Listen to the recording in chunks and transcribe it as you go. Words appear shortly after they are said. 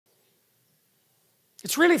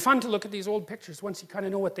It's really fun to look at these old pictures once you kind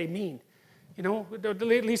of know what they mean. You know, at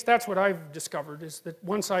least that's what I've discovered, is that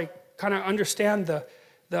once I kind of understand the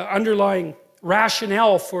underlying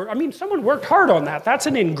rationale for, I mean, someone worked hard on that. That's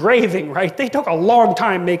an engraving, right? They took a long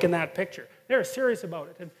time making that picture. They're serious about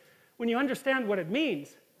it. And when you understand what it means,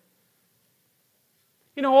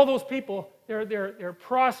 you know, all those people, they're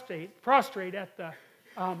prostrate at the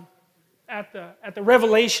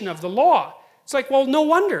revelation of the law. It's like, well, no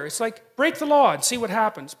wonder. It's like, break the law and see what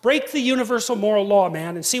happens. Break the universal moral law,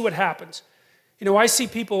 man, and see what happens. You know, I see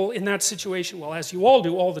people in that situation, well, as you all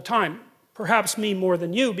do all the time, perhaps me more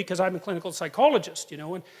than you because I'm a clinical psychologist, you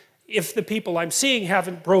know, and if the people I'm seeing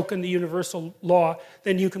haven't broken the universal law,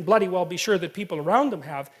 then you can bloody well be sure that people around them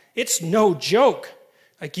have. It's no joke.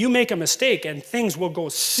 Like, you make a mistake and things will go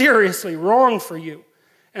seriously wrong for you.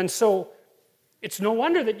 And so it's no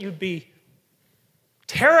wonder that you'd be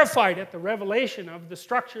terrified at the revelation of the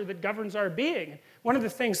structure that governs our being. One of the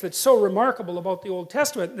things that's so remarkable about the Old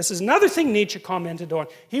Testament, this is another thing Nietzsche commented on.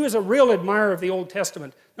 He was a real admirer of the Old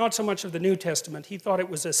Testament, not so much of the New Testament. He thought it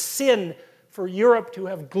was a sin for Europe to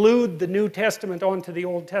have glued the New Testament onto the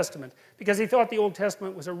Old Testament, because he thought the Old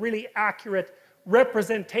Testament was a really accurate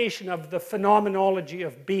representation of the phenomenology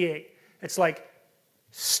of being. It's like,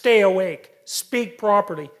 stay awake, speak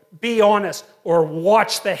properly, be honest, or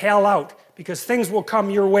watch the hell out, because things will come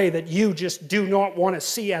your way that you just do not want to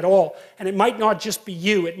see at all. And it might not just be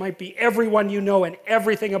you, it might be everyone you know and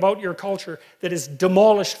everything about your culture that is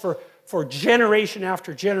demolished for generation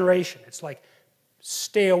after generation. It's like,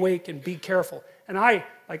 stay awake and be careful. And I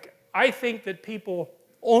think that people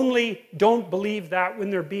only don't believe that when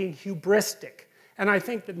they're being hubristic. And I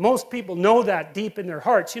think that most people know that deep in their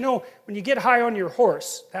hearts. You know, when you get high on your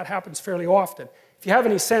horse, that happens fairly often. If you have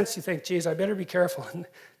any sense, you think, geez, I better be careful and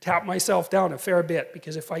tap myself down a fair bit,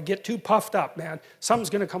 because if I get too puffed up, man,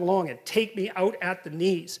 something's going to come along and take me out at the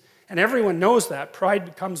knees. And everyone knows that.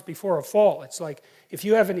 Pride comes before a fall. It's like, if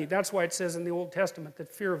you have any, that's why it says in the Old Testament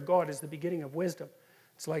that fear of God is the beginning of wisdom.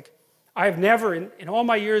 It's like, I've never, in all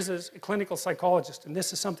my years as a clinical psychologist, and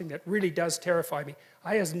this is something that really does terrify me,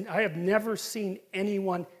 I have never seen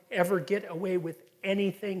anyone ever get away with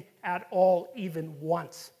anything at all, even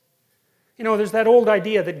once. You know, there's that old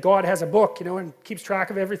idea that God has a book, you know, and keeps track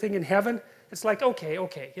of everything in heaven. It's like,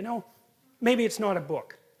 okay, you know, maybe it's not a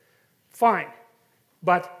book. Fine.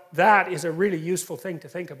 But that is a really useful thing to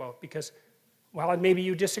think about, because, well, and maybe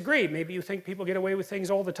you disagree. Maybe you think people get away with things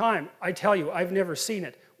all the time. I tell you, I've never seen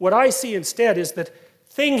it. What I see instead is that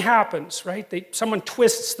thing happens, right? Someone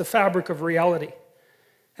twists the fabric of reality.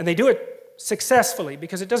 And they do it successfully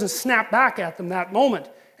because it doesn't snap back at them that moment.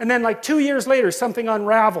 And then like 2 years later, something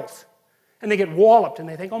unravels. And they get walloped and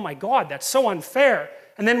they think, oh my God, that's so unfair.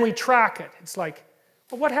 And then we track it. It's like,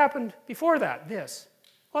 well, what happened before that? This.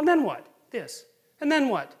 Well, and then what? This. And then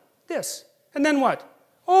what? This. And then what?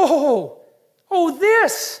 Oh,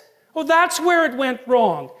 this. Oh, that's where it went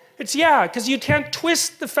wrong. It's, yeah, because you can't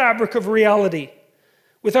twist the fabric of reality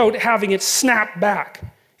without having it snap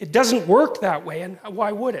back. It doesn't work that way, and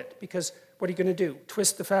why would it? Because what are you going to do?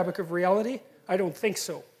 Twist the fabric of reality? I don't think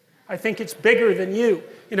so. I think it's bigger than you.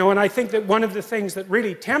 You know, and I think that one of the things that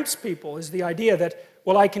really tempts people is the idea that,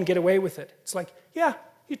 well, I can get away with it. It's like, yeah,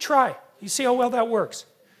 you try. You see how well that works.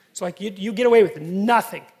 It's like you get away with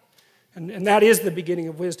nothing. And that is the beginning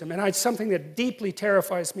of wisdom. And it's something that deeply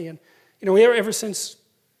terrifies me. And, you know, ever since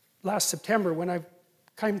last September, when I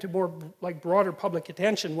came to more like broader public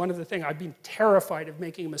attention, one of the things, I've been terrified of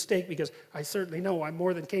making a mistake, because I certainly know I'm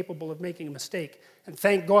more than capable of making a mistake. And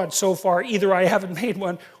thank God so far, either I haven't made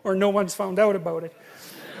one or no one's found out about it.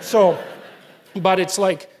 So, but it's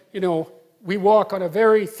like, you know, we walk on a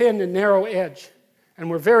very thin and narrow edge. And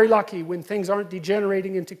we're very lucky when things aren't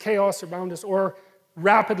degenerating into chaos around us or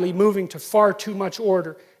rapidly moving to far too much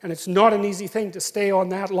order. And it's not an easy thing to stay on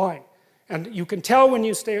that line. And you can tell when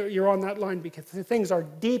you're on that line, because things are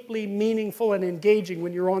deeply meaningful and engaging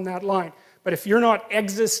when you're on that line. But if you're not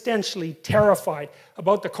existentially terrified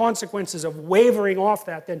about the consequences of wavering off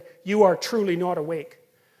that, then you are truly not awake.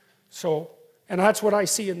 So, and that's what I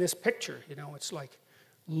see in this picture. You know, it's like,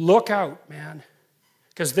 look out, man.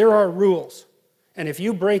 Because there are rules. And if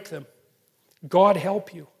you break them, God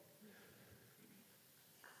help you.